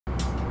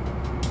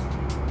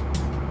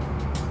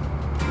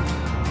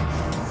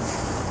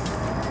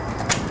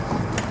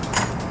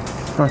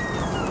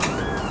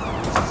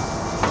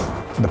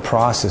The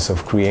process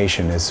of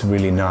creation is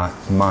really not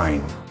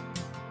mine.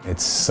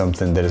 It's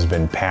something that has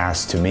been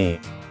passed to me.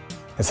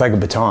 It's like a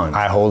baton.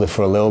 I hold it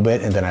for a little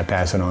bit and then I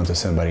pass it on to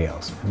somebody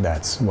else.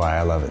 That's why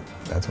I love it.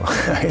 That's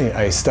why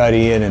I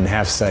study it and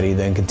have studied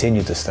and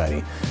continue to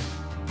study.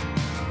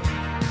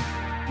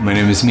 My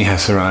name is Miha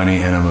Sarani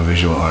and I'm a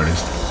visual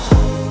artist.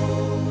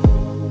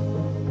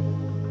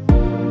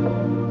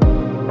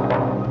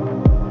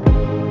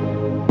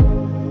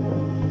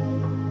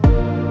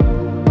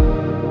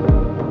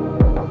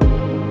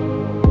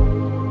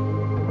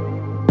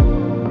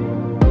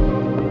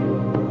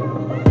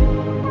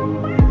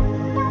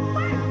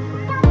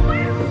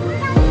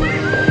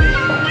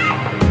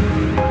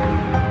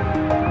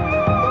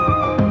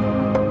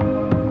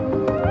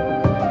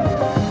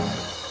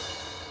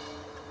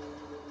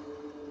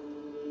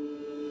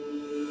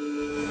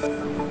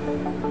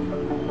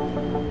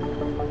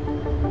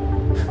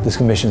 This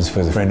commission's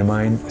for a friend of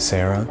mine,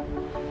 Sarah.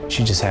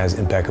 She just has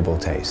impeccable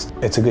taste.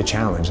 It's a good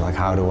challenge, like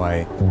how do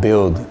I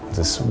build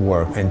this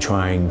work and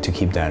trying to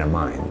keep that in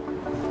mind.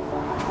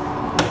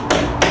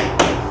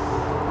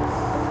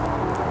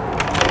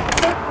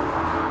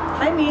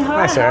 Hi Miha,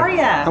 Hi, Sarah. How are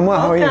you? I'm well,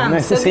 how are you?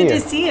 Nice to see you.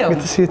 Good to see you.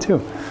 Good to see you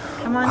too.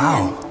 Come on in.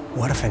 Wow,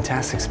 what a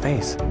fantastic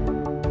space.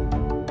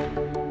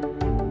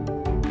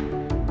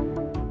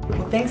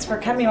 Thanks for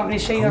coming. You want me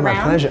to show you around?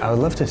 My pleasure. I would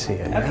love to see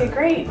it. Okay,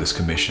 great. This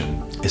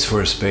commission is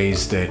for a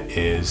space that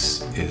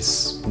is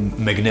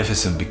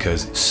magnificent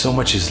because so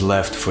much is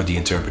left for the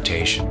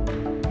interpretation.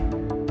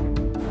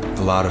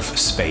 A lot of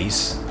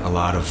space, a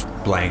lot of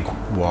blank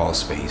wall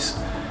space,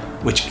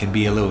 which can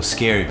be a little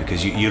scary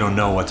because you don't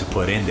know what to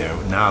put in there.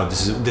 Now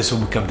this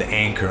will become the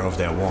anchor of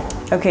that wall.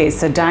 Okay,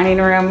 so dining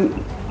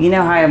room, you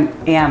know how I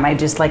am. I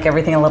just like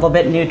everything a little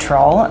bit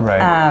neutral.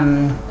 Right.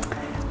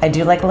 I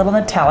do like a little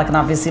metallic and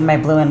obviously my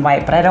blue and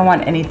white, but I don't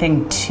want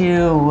anything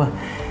too,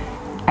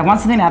 I want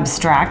something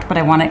abstract, but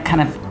I want it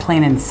kind of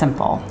plain and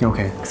simple.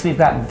 Okay. So we've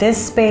got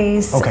this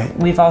space. Okay.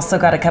 We've also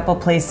got a couple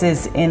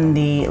places in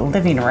the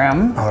living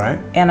room. All right.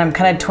 And I'm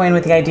kind of toying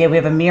with the idea, we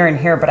have a mirror in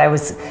here, but I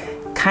was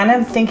kind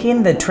of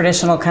thinking the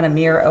traditional kind of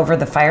mirror over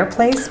the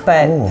fireplace,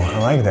 but Oh, I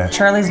like that.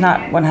 Charlie's not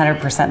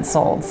 100%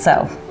 sold,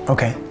 so.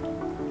 Okay,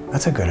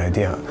 that's a good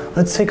idea.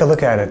 Let's take a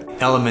look at it.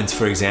 Elements,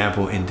 for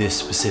example, in this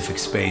specific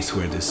space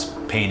where this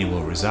painting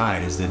will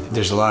reside is that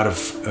there's a lot of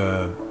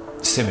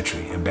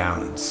symmetry and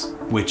balance,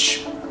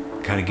 which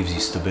kind of gives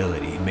you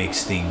stability. It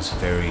makes things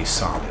very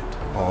solid.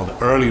 All the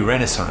early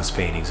Renaissance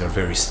paintings are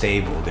very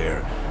stable.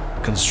 They're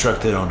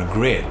constructed on a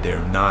grid.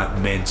 They're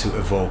not meant to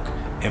evoke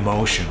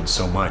emotion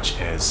so much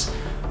as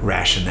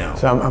rationale.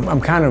 So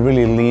I'm kind of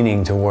really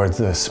leaning towards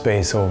the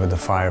space over the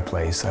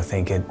fireplace. I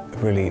think it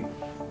really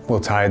will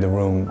tie the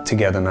room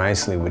together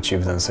nicely, which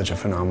you've done such a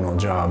phenomenal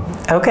job.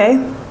 Okay.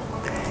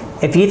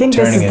 If you think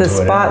this is the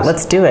spot,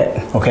 let's do it.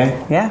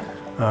 Okay. Yeah.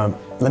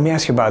 Let me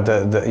ask you about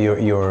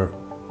your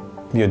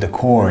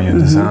decor, your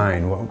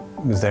design.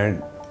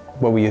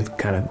 What were you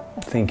kind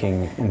of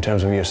thinking in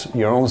terms of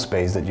your own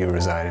space that you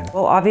reside in?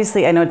 Well,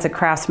 obviously, I know it's a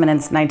Craftsman.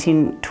 It's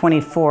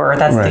 1924.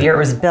 That's Right. the year it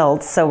was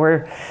built. So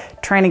we're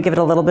trying to give it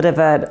a little bit of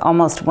an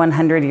almost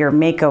 100-year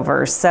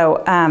makeover.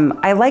 So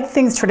I like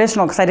things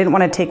traditional because I didn't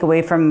want to take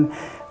away from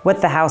what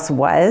the house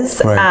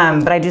was, Right.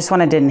 but I just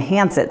wanted to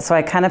enhance it. So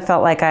I kind of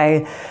felt like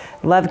I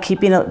love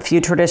keeping a few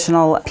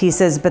traditional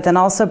pieces, but then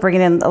also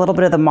bringing in a little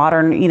bit of the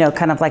modern, you know,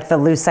 kind of like the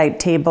lucite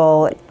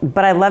table.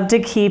 But I love to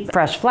keep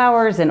fresh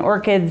flowers and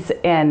orchids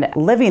and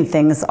living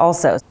things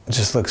also. It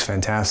just looks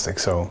fantastic.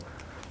 So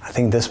I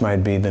think this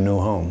might be the new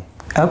home.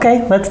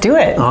 Okay, let's do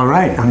it. All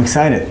right, I'm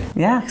excited.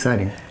 Yeah.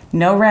 Exciting.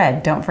 No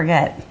red, don't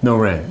forget. No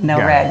red. No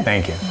Got it. red.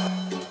 Thank you.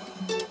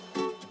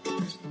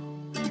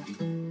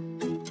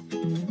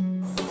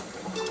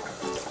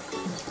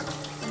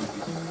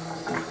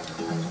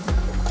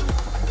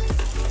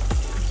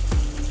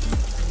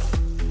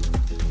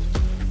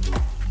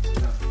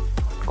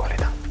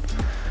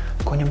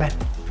 Go in your bed.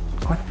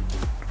 Go on.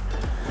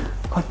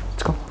 Go on,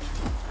 let's go.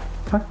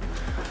 Come on.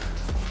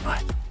 All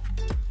right.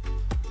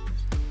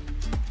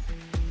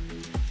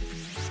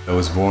 I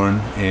was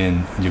born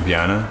in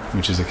Ljubljana,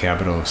 which is the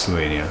capital of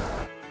Slovenia.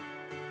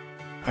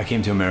 I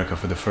came to America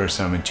for the first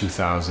time in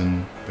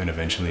 2000 and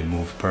eventually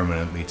moved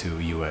permanently to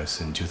the US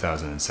in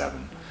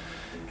 2007.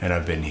 And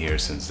I've been here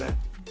since then.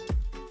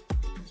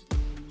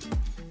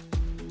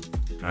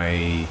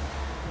 I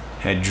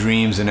had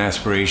dreams and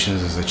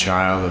aspirations as a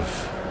child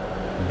of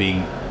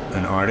being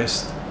an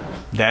artist.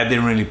 That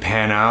didn't really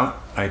pan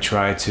out. I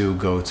tried to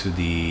go to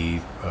the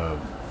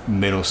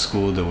middle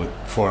school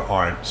for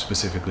art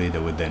specifically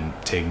that would then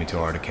take me to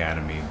art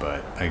academy,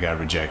 but I got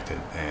rejected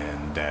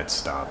and that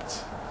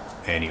stopped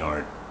any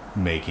art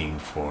making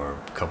for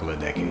a couple of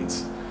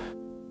decades.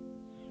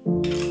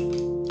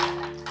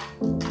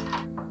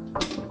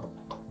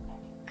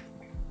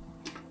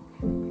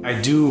 I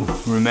do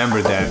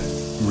remember that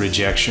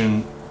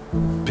rejection,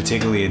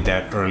 particularly at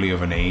that early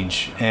of an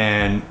age,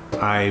 and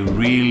I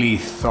really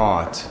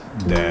thought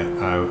that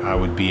I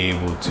would be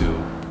able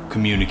to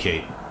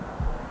communicate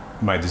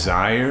my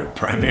desire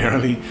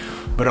primarily,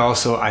 but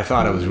also I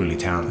thought I was really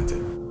talented.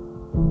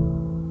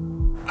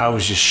 I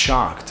was just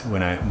shocked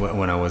when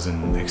I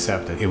wasn't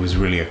accepted. It was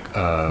really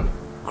a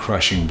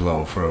crushing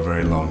blow for a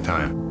very long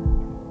time.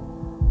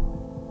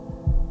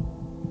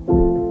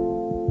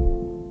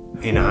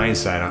 In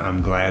hindsight,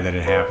 I'm glad that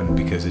it happened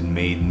because it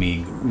made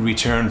me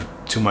return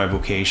to my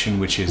vocation,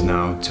 which is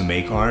now to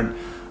make art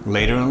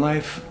later in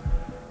life.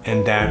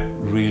 And that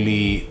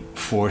really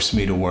forced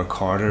me to work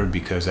harder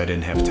because I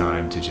didn't have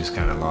time to just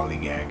kind of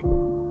lollygag.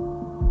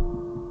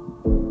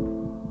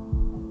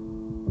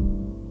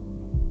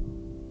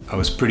 I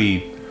was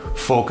pretty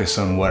focused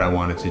on what I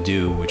wanted to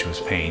do, which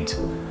was paint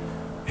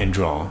and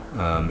draw,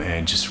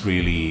 and just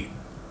really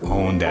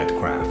own that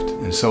craft.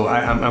 And so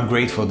I'm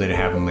grateful that it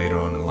happened later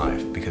on in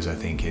life because I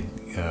think it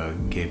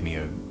gave me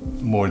a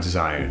more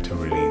desire to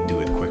really do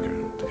it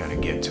quicker, to kind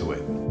of get to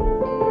it.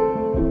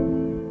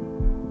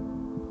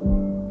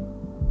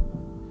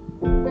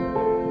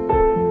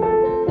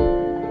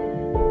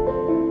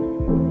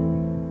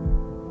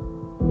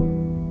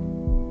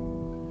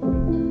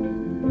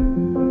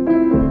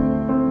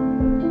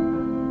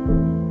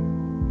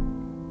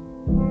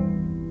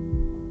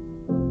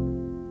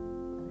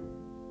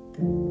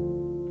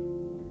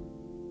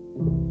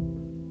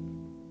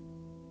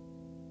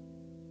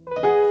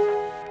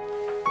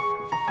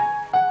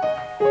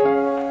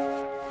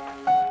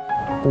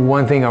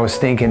 One thing I was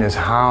thinking is,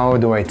 how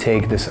do I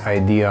take this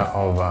idea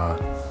of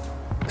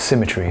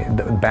symmetry,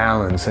 the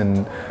balance,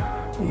 and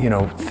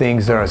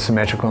things that are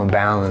symmetrical and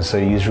balanced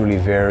are usually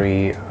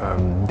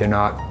they're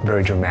not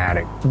very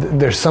dramatic.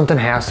 There's something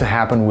has to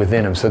happen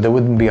within them, so there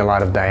wouldn't be a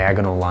lot of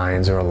diagonal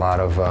lines or a lot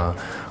of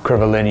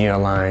curvilinear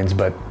lines,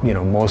 but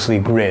mostly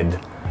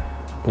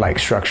grid-like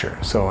structure.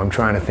 So I'm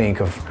trying to think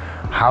of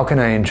how can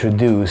I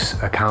introduce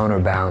a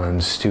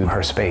counterbalance to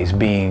her space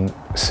being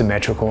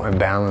symmetrical and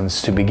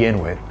balanced to begin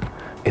with.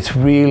 It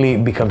really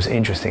becomes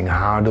interesting.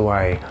 How do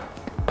I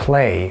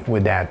play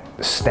with that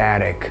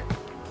static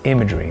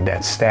imagery,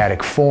 that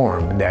static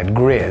form, that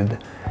grid,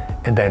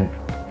 and then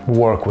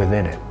work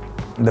within it?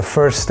 The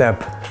first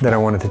step that I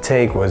wanted to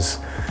take was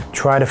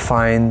try to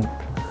find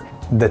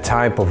the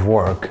type of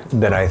work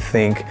that I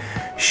think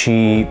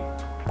she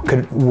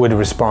would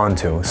respond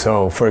to.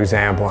 So for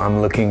example, I'm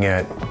looking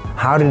at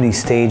how did he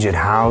stage it?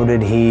 How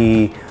did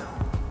he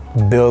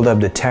build up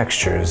the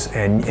textures?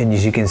 And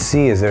as you can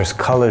see, there's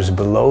colors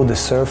below the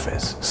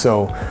surface.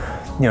 So,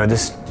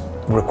 this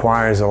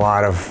requires a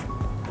lot of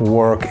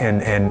work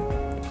and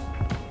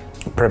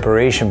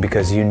preparation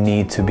because you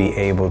need to be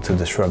able to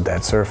disrupt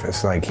that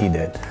surface like he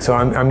did. So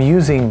I'm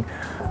using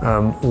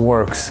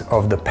works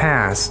of the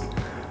past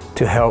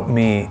to help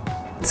me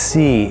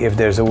see if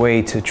there's a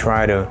way to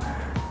try to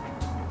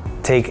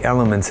take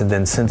elements and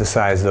then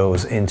synthesize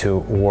those into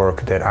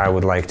work that I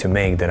would like to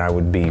make, that I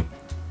would be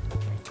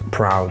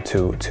proud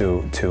to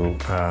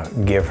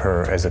give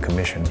her as a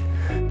commission.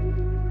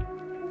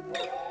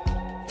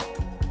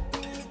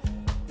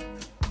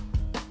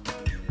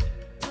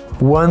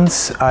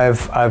 Once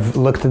I've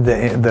looked at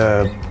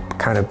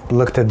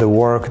the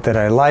work that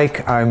I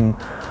like,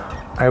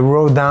 I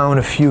wrote down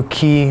a few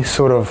key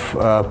sort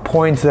of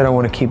points that I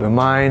want to keep in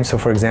mind. So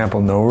for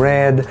example, no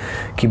red,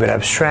 keep it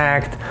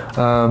abstract.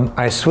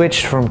 I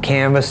switched from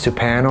canvas to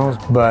panels,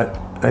 but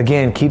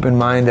again, keep in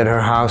mind that her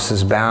house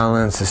is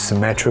balanced, is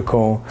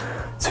symmetrical.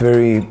 It's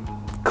very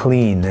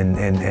clean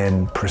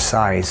and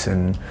precise,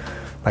 and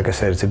like I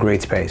said, it's a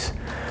great space.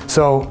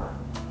 So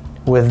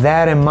with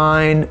that in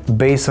mind,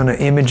 based on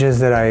the images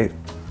that I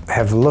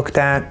have looked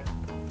at,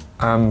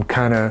 I'm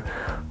kind of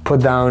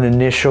put down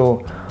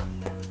initial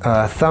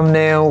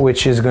thumbnail,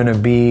 which is going to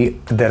be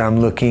that I'm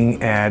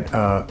looking at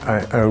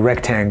a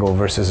rectangle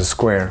versus a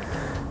square.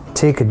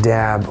 Take a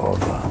dab of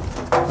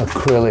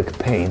acrylic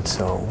paint,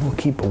 so we'll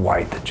keep it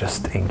white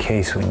just in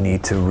case we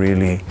need to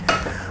really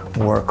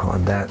work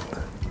on that.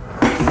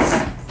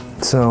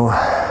 So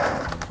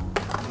I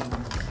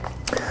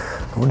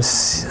want to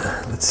see,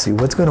 let's see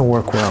what's going to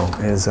work well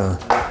is I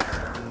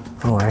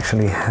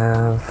actually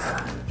have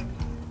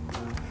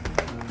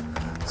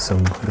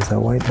some, is that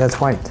white?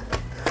 That's white.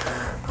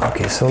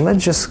 Okay, so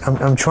let's just,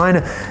 I'm trying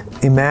to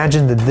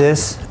imagine that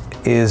this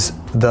is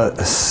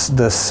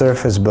the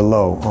surface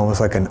below,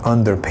 almost like an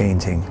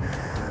underpainting.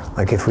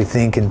 Like if we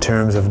think in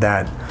terms of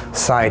that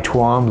Cy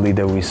Twombly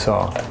that we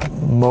saw.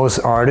 Most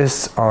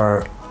artists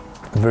are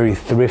very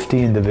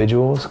thrifty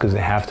individuals because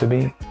they have to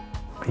be.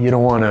 You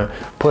don't want to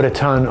put a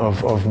ton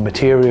of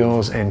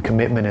materials and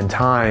commitment and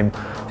time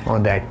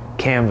on that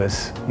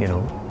canvas,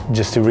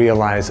 just to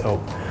realize, oh,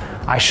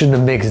 I shouldn't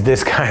have mixed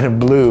this kind of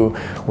blue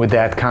with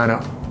that kind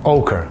of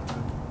ochre,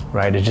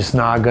 right? It's just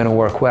not going to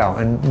work well.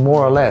 And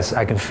more or less,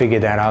 I can figure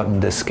that out in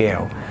this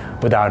scale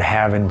without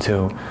having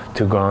to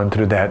go on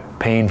through that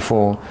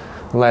painful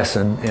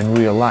lesson in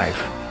real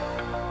life.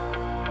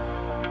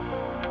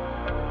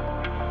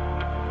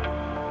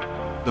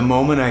 The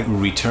moment I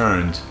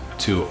returned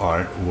to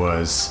art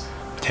was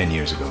 10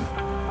 years ago.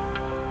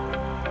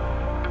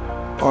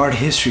 Art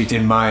history,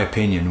 in my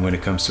opinion, when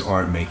it comes to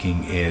art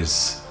making,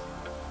 is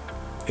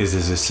as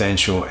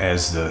essential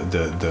as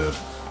the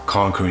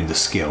conquering the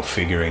skill,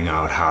 figuring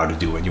out how to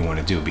do what you want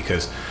to do,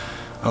 because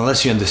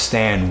unless you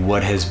understand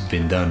what has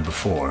been done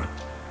before,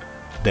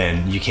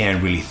 then you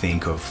can't really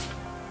think of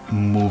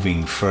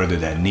moving further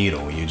that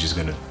needle. You're just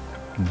going to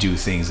do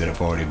things that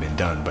have already been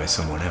done by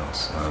someone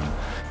else.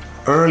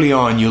 Early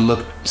on, you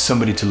look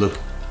somebody to look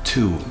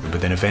to, but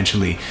then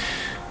eventually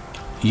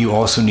you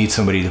also need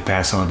somebody to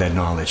pass on that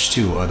knowledge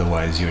to,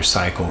 otherwise your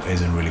cycle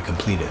isn't really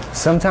completed.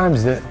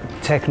 Sometimes the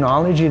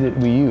technology that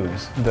we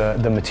use,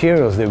 the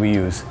materials that we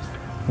use,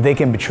 they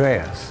can betray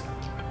us,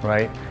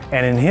 right?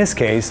 And in his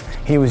case,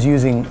 he was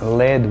using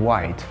lead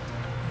white,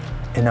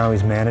 and now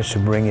he's managed to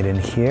bring it in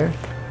here,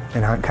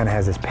 and it kind of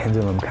has this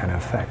pendulum kind of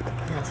effect.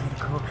 That's really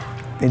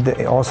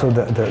cool. Also,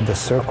 the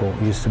circle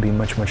used to be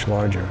much, much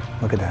larger.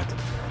 Look at that.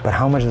 But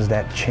how much does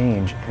that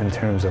change in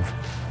terms of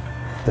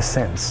the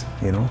sense,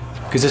 you know?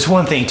 Because it's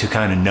one thing to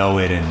kind of know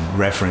it and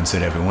reference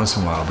it every once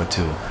in a while, but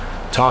to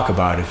talk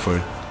about it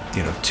for,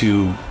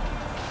 2-3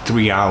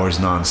 hours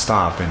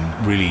nonstop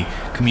and really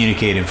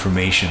communicate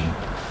information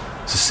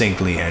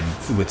succinctly and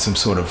with some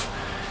sort of,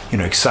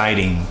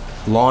 exciting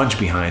launch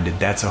behind it,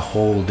 that's a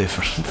whole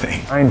different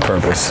thing. Mind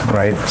purpose,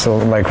 right? So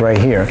like right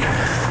here,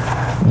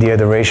 the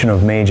Adoration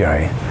of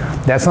Magi,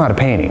 that's not a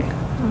painting.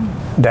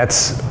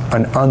 That's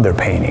an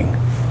underpainting.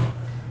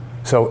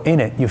 So in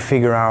it, you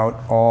figure out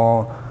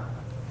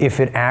if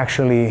it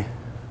actually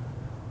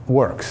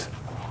works.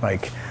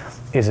 Like,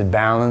 is it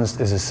balanced?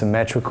 Is it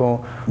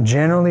symmetrical?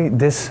 Generally,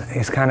 this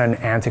is kind of an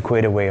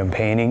antiquated way of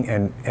painting,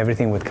 and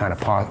everything with kind of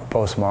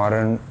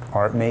postmodern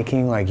art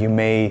making, like you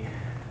may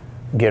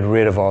get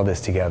rid of all this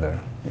together.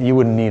 You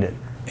wouldn't need it.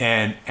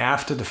 And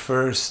after the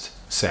first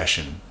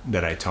session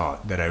that I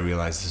taught, that I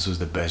realized this was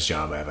the best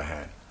job I ever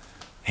had.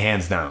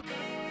 Hands down.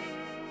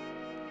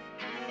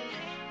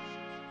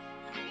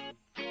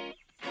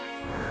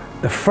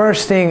 The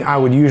first thing I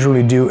would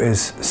usually do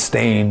is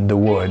stain the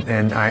wood,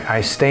 and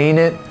I stain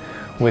it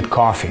with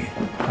coffee.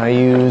 I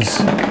use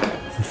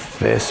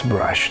this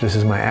brush. This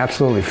is my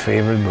absolutely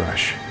favorite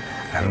brush.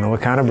 I don't know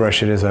what kind of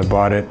brush it is. I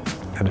bought it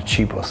at a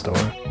cheapo store.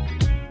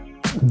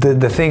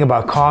 The thing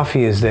about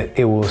coffee is that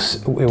it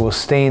will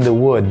stain the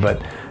wood,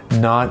 but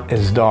not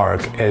as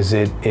dark as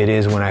it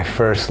is when I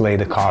first lay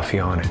the coffee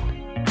on it.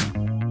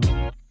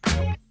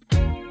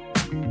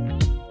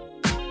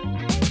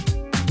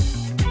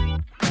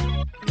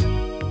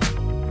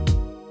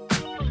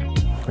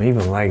 I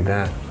even like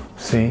that,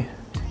 see?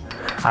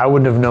 I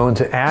wouldn't have known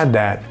to add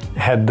that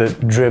had the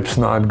drips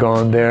not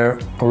gone there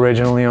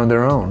originally on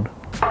their own.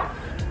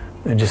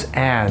 It just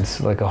adds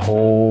like a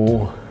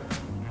whole,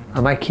 I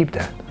might keep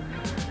that.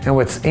 And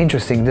what's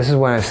interesting, this is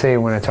what I say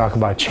when I talk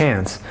about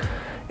chance,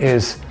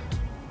 is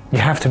you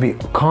have to be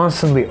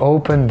constantly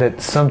open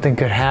that something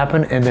could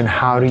happen, and then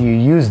how do you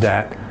use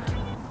that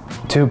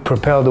to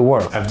propel the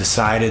work? I've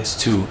decided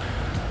to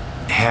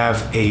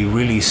have a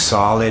really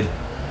solid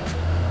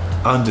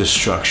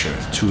understructure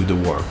to the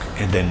work,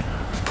 and then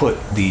put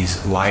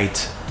these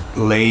light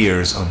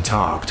layers on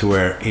top to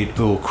where it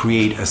will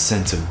create a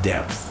sense of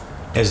depth,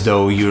 as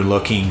though you're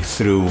looking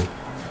through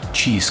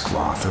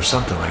cheesecloth or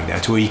something like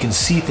that, to where you can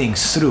see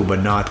things through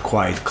but not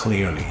quite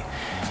clearly.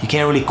 You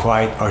can't really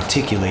quite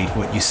articulate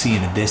what you see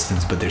in the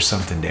distance, but there's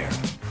something there.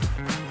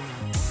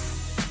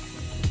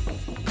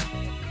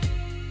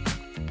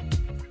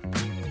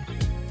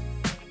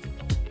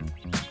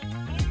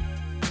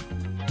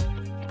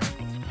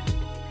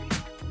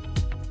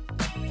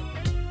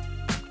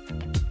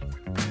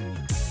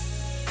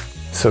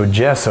 So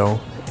gesso,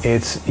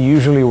 it's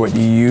usually what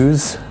you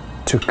use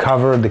to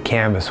cover the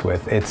canvas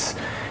with.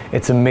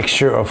 It's a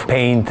mixture of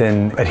paint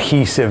and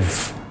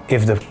adhesive.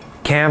 If the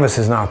canvas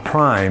is not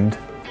primed,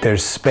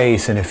 there's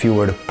space, and if you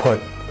were to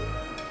put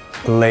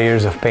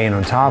layers of paint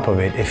on top of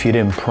it, if you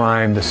didn't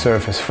prime the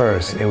surface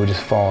first, it would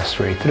just fall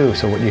straight through.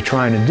 So what you're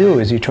trying to do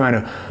is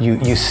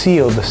you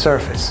seal the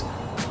surface.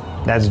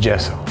 That's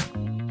gesso.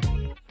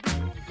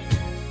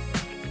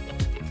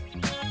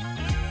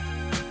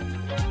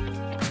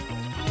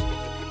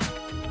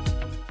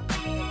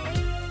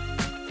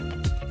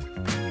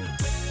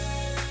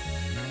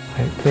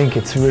 I think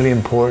it's really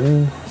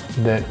important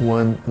that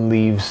one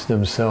leaves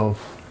themselves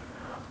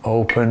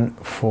open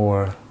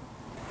for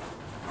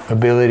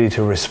ability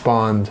to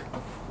respond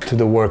to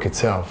the work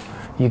itself.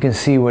 You can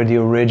see where the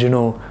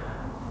original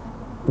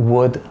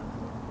wood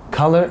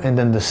color and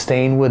then the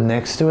stained wood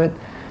next to it,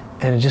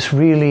 and it just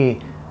really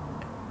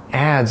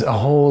adds a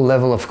whole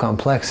level of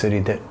complexity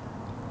that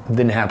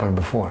didn't happen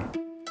before.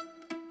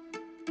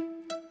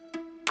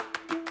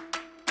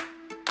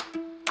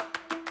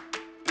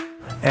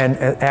 And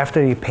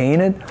after he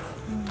painted,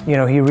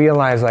 he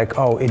realized like,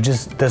 oh, it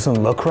just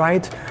doesn't look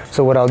right.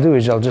 So what I'll do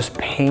is I'll just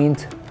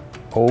paint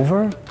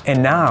over,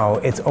 and now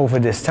it's over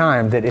this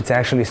time that it's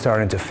actually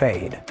starting to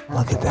fade.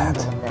 Look at that.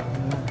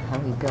 How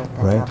he built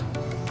that right? up.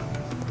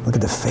 Look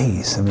at the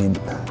face. I mean,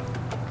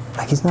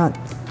 like he's not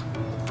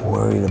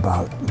worried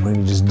about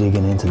really just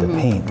digging into the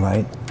paint,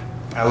 right?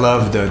 I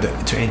love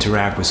to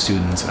interact with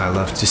students. I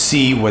love to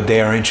see what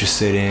they are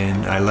interested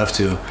in. I love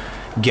to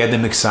get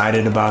them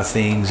excited about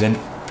things, and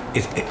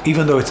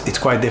even though it's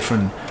quite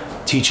different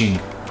teaching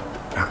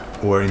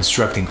or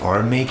instructing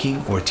art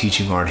making or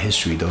teaching art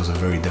history. Those are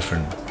very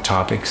different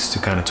topics to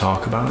kind of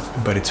talk about,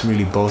 but it's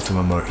really both of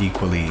them are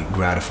equally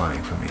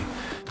gratifying for me.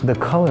 The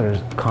colors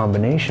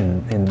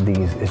combination in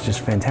these is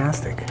just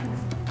fantastic.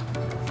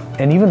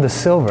 And even the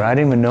silver, I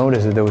didn't even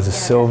notice that there was a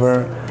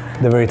silver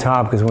at the very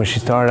top, because when she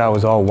started out it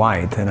was all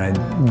white, and I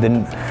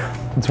didn't,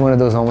 it's one of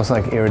those almost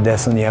like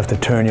iridescent, you have to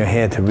turn your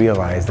head to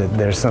realize that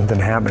there's something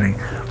happening,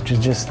 which is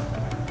just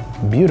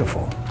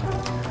beautiful.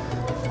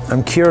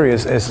 I'm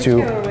curious as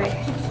to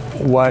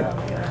what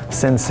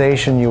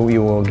sensation you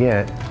will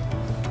get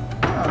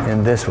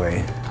in this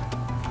way.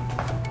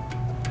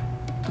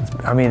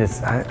 I mean,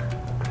 it's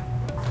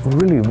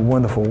really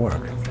wonderful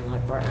work.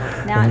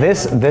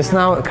 This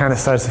now kind of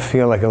starts to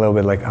feel like a little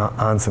bit like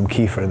on some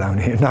kefir down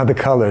here. Not the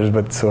colors,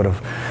 but sort of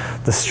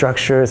the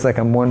structure. It's like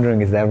I'm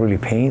wondering, is that really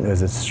paint, or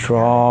is it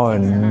straw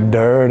and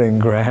dirt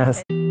and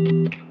grass?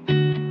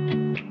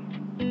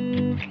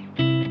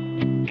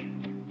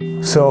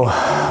 So,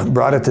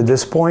 brought it to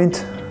this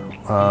point,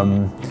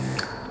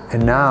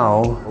 and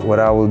now what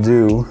I will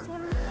do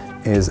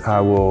is I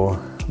will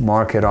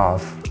mark it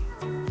off.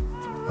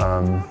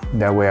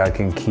 That way I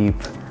can keep,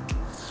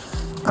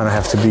 I don't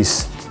have to be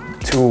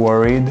too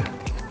worried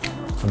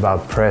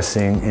about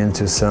pressing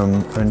into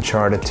some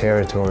uncharted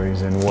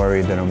territories and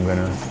worried that I'm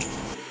gonna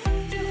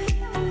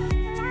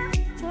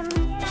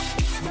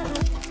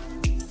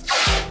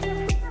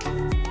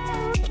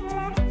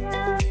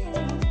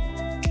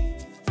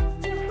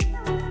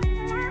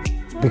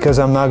because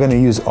I'm not gonna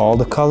use all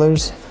the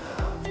colors.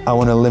 I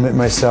wanna limit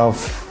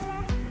myself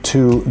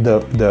to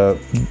the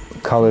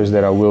colors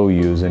that I will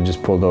use and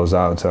just pull those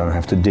out so I don't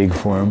have to dig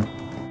for them.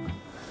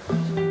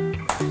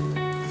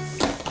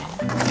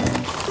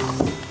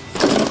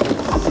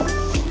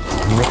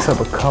 Mix up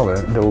a color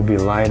that will be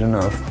light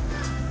enough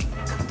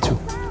to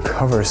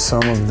cover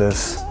some of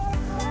this,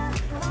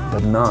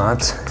 but not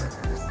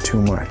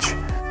too much.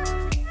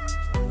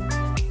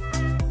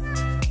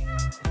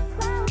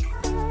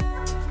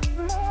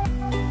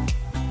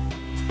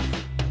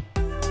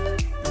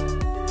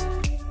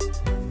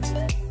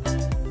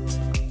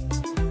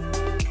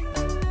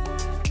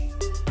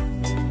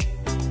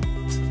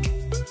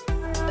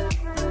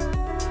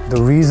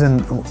 The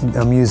reason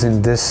I'm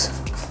using this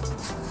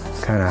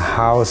kind of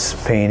house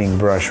painting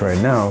brush right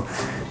now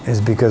is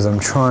because I'm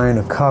trying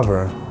to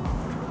cover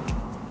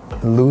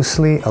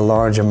loosely a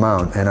large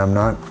amount, and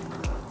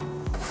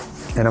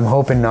I'm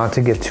hoping not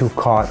to get too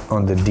caught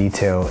on the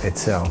detail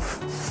itself.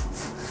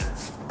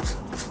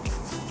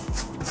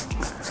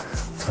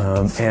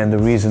 And the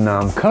reason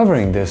now I'm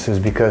covering this is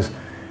because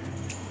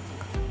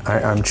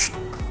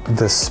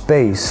the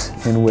space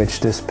in which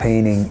this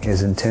painting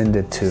is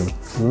intended to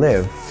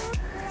live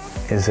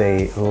is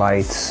a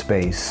light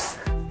space.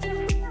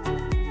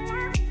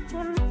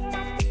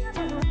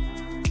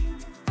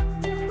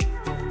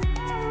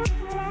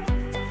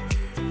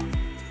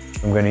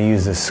 I'm going to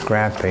use this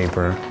scrap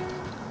paper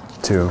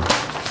to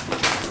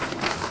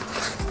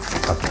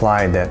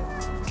apply that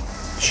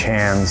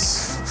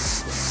chance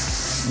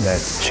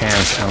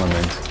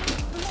element.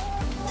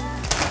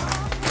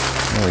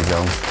 There we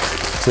go.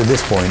 So at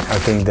this point, I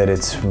think that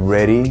it's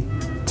ready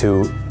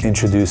to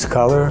introduce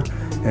color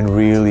and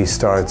really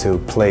start to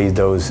play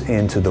those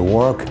into the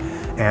work,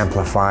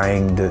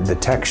 amplifying the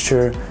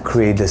texture,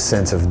 create this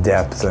sense of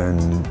depth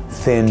and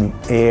thin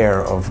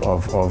air of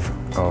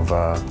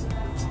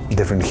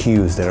different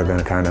hues that are going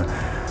to kind of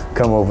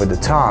come over the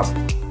top.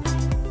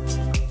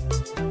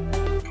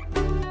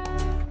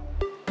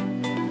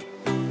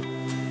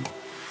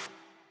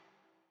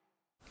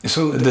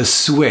 So the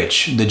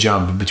switch, the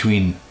jump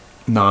between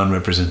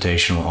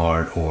non-representational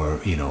art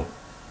or, you know,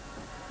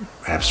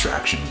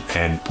 abstraction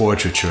and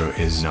portraiture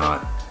is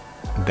not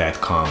that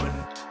common.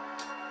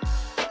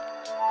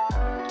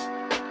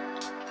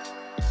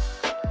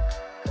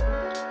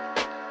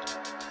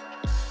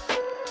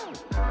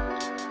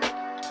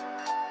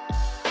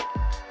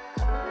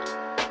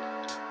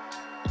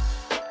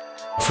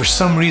 For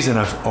some reason,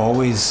 I've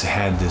always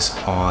had this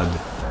odd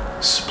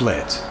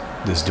split,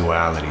 this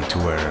duality, to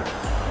where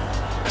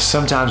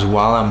sometimes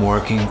while I'm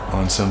working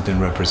on something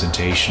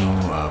representational,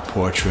 a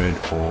portrait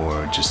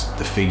or just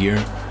the figure,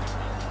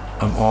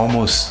 I'm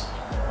almost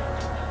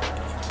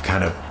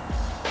kind of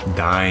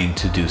dying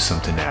to do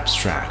something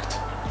abstract,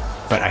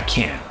 but I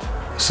can't.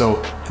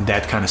 So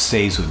that kind of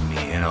stays with me,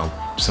 and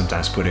I'll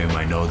sometimes put it in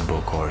my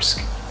notebook or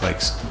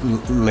like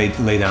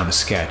lay down a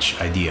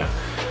sketch idea.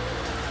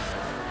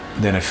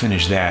 Then I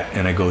finish that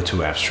and I go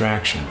to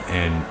abstraction,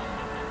 and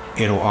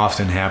it'll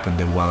often happen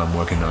that while I'm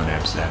working on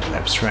that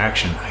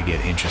abstraction, I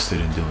get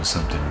interested in doing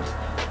something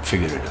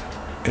figurative.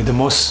 The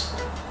most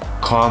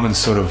common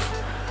sort of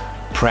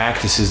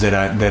practice is that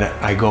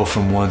I go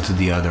from one to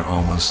the other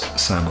almost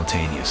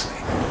simultaneously.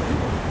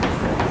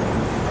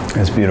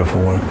 That's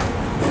beautiful work.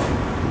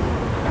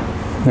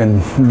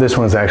 And this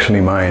one's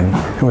actually mine.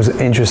 It was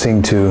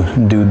interesting to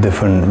do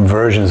different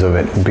versions of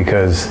it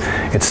because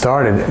it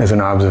started as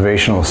an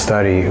observational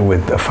study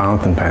with a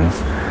fountain pen.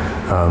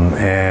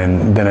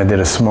 And then I did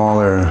a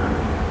smaller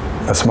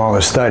a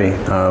smaller study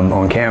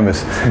on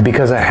canvas.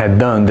 Because I had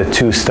done the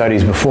 2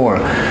 studies before,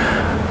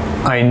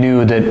 I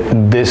knew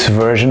that this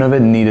version of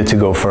it needed to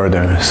go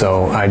further.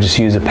 So I just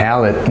used a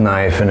palette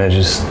knife and I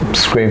just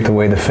scraped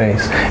away the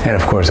face. And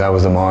of course I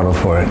was the model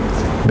for it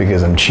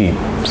because I'm cheap.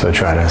 So I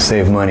try to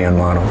save money on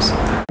models.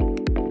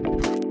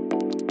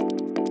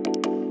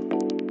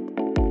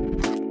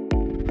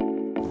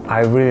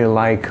 I really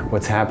like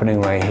what's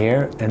happening right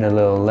here and a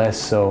little less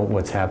so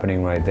what's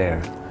happening right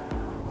there.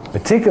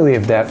 Particularly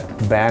if that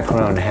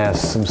background has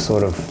some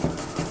sort of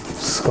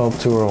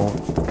sculptural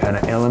kind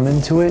of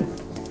element to it,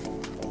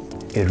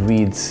 it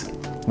reads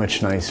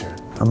much nicer.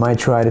 I might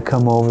try to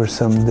come over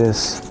some of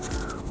this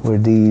where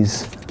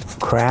these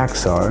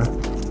cracks are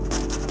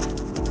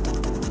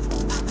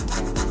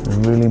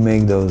and really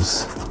make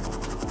those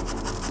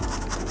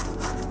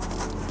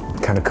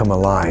kind of come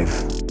alive.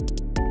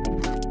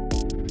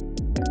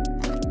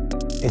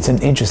 It's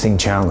an interesting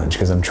challenge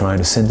because I'm trying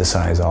to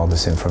synthesize all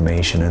this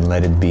information and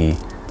let it be,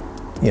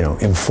 you know,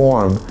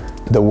 inform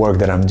the work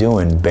that I'm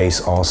doing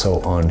based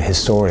also on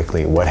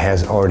historically what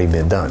has already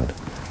been done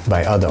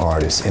by other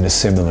artists in a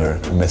similar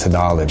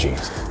methodology.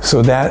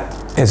 So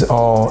that is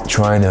all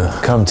trying to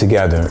come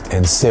together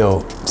and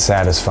still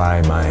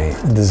satisfy my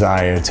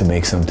desire to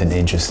make something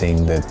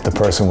interesting that the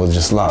person will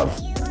just love.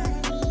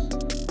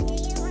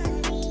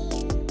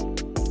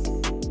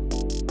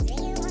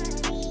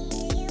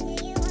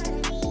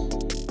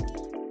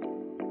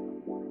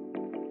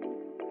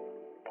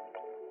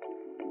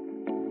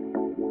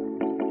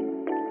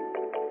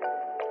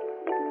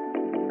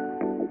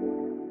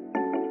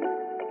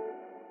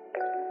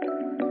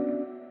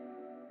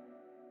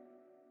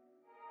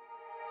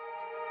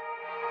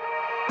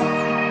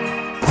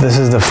 This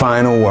is the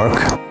final work.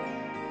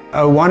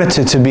 I wanted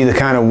it to be the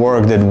kind of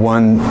work that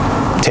one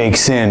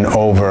takes in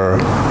over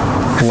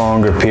a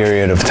longer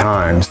period of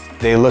time.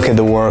 They look at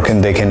the work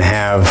and they can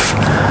have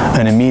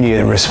an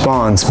immediate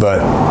response, but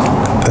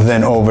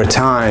then over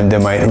time they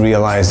might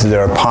realize that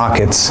there are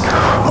pockets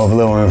of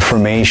little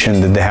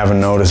information that they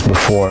haven't noticed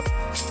before.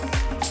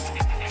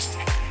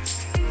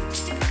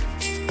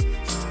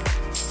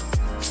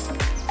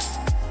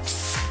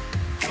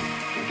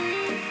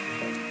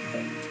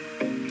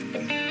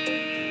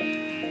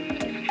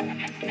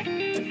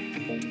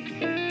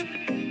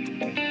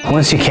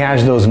 Once you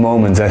catch those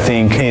moments, I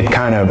think it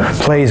kind of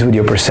plays with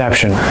your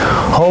perception.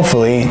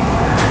 Hopefully,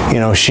 you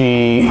know,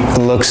 she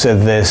looks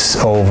at this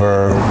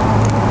over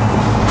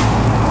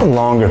a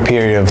longer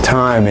period of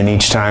time and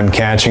each time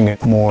catching a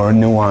more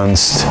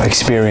nuanced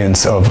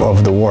experience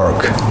of the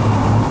work.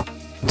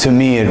 To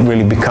me, it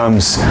really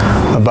becomes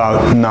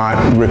about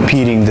not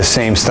repeating the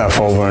same stuff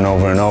over and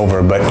over and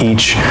over, but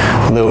each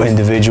little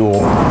individual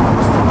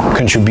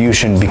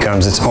contribution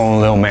becomes its own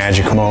little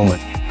magic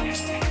moment.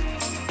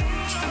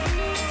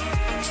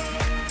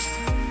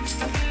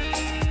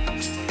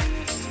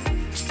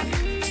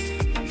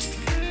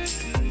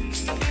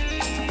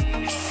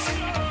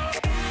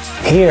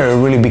 Here,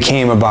 it really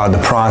became about the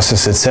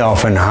process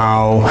itself and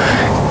how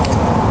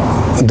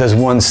does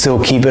one still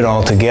keep it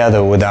all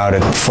together without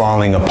it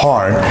falling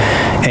apart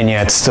and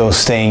yet still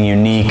staying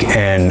unique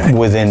and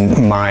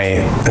within my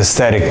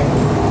aesthetic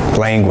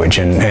language,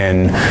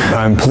 and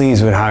I'm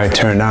pleased with how it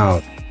turned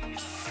out.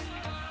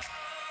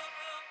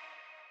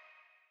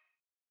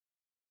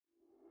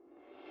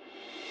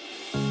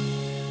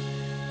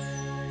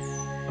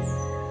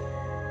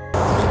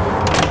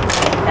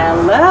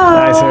 Hello.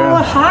 Hi,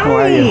 Sarah. Hi. How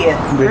are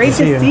you? Great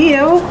to see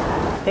you.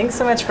 Thanks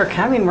so much for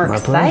coming. We're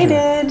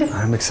excited. Pleasure.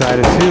 I'm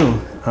excited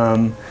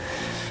too.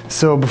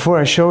 So before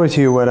I show it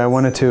to you, what I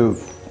wanted to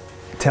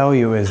tell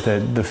you is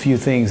that the few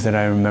things that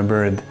I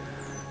remembered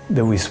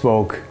that we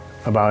spoke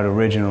about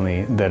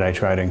originally that I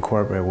tried to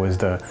incorporate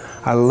was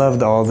I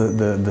loved all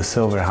the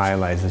silver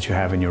highlights that you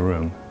have in your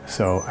room.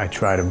 So I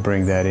try to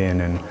bring that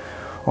in, and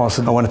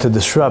also I wanted to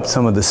disrupt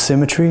some of the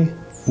symmetry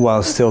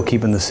while still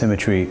keeping the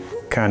symmetry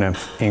kind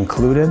of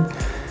included.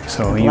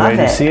 So are you ready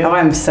to see it? Oh,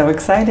 I'm so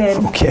excited.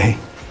 Okay.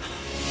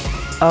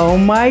 Oh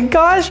my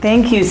gosh,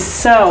 thank you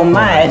so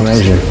much. My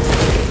pleasure.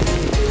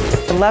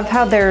 I love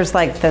how there's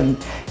like the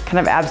kind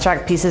of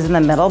abstract pieces in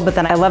the middle, but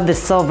then I love the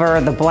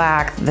silver, the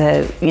black,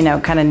 the, you know,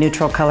 kind of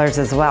neutral colors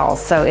as well.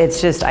 So it's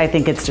just, I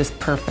think it's just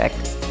perfect.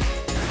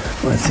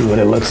 Let's see what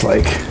it looks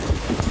like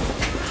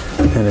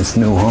in its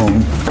new home.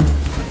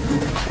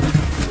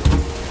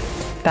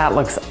 That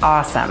looks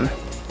awesome.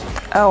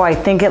 Oh, I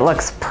think it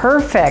looks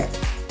perfect.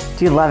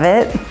 Do you love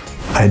it?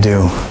 I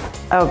do.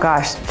 Oh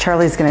gosh,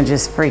 Charlie's gonna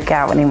just freak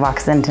out when he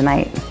walks in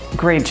tonight.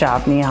 Great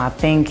job, Miha,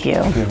 thank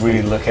you. You could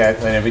really look at,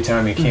 and every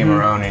time you came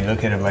around and you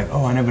look at it like,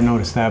 oh, I never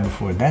noticed that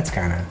before. That's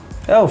kind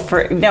of... Oh,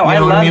 I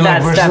love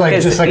that stuff.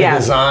 Like, just like a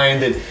design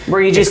that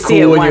where you just cool see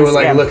it when once. You would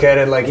like look at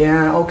it like,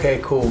 yeah, okay,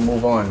 cool,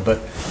 move on. But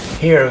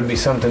here it would be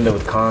something that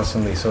would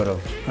constantly sort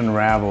of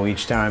unravel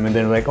each time, and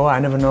then like, oh, I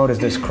never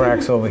noticed there's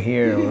cracks over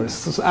here, or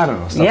I don't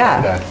know, stuff like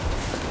that.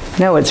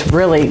 No, it's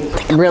really,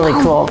 really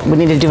cool. We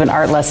need to do an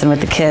art lesson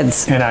with the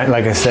kids. And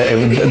like I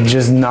said,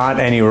 just not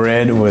any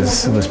red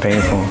was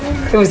painful.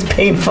 It was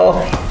painful.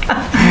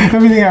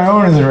 Everything I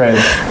own is red.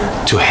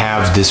 To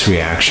have this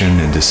reaction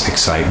and this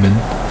excitement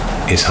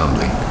is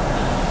humbling,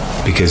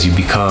 because you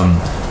become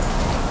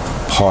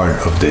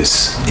part of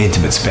this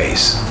intimate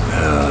space,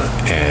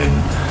 and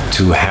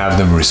to have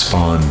them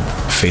respond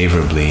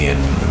favorably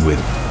and with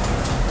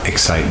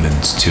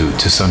excitement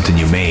to something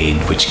you made,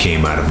 which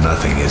came out of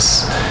nothing,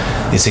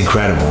 it's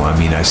incredible. I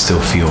mean, I still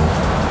feel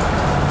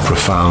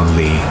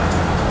profoundly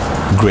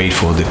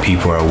grateful that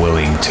people are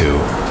willing to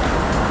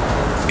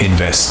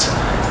invest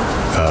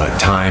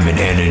time and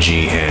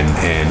energy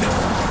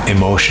and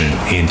emotion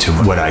into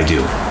what I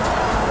do,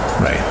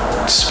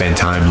 right? Spend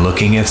time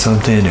looking at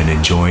something and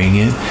enjoying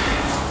it.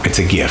 It's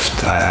a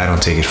gift. I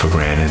don't take it for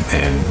granted,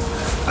 and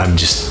I'm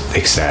just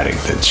ecstatic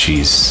that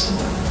she's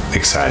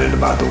excited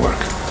about the work.